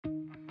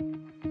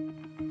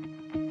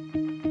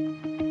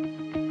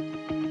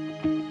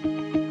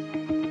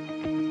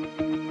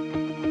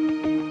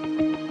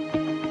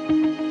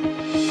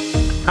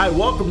Hi,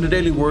 welcome to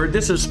Daily Word.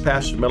 This is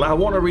Pastor Miller. I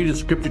want to read a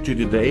scripture to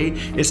you today.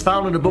 It's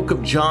found in the book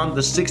of John,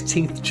 the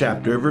 16th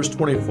chapter, verse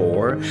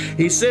 24.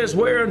 He says,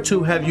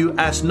 "Whereunto have you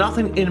asked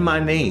nothing in my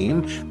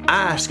name?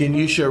 Ask and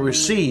you shall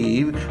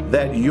receive,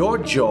 that your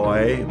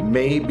joy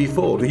may be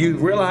full." Do you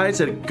realize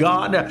that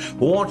God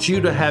wants you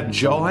to have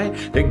joy?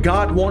 That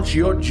God wants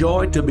your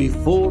joy to be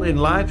full in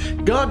life?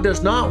 God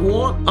does not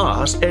want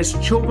us as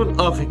children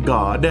of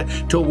God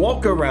to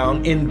walk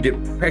around in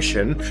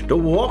depression, to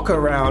walk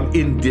around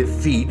in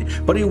defeat,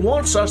 but He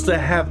wants us to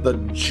have the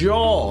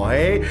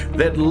joy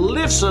that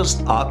lifts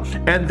us up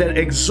and that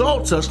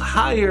exalts us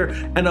higher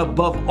and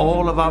above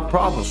all of our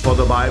problems. For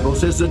the Bible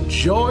says, "The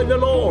joy of the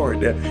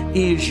Lord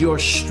is your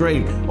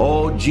strength."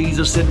 Oh,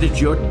 Jesus said that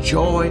your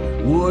joy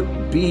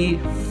would be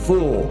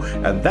full.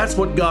 And that's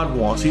what God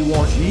wants. He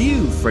wants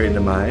you, friend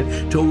of mine,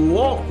 to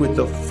walk with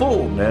the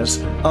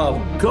fullness of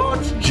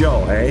God's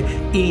joy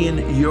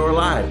in your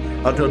life.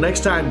 Until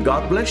next time,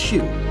 God bless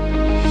you.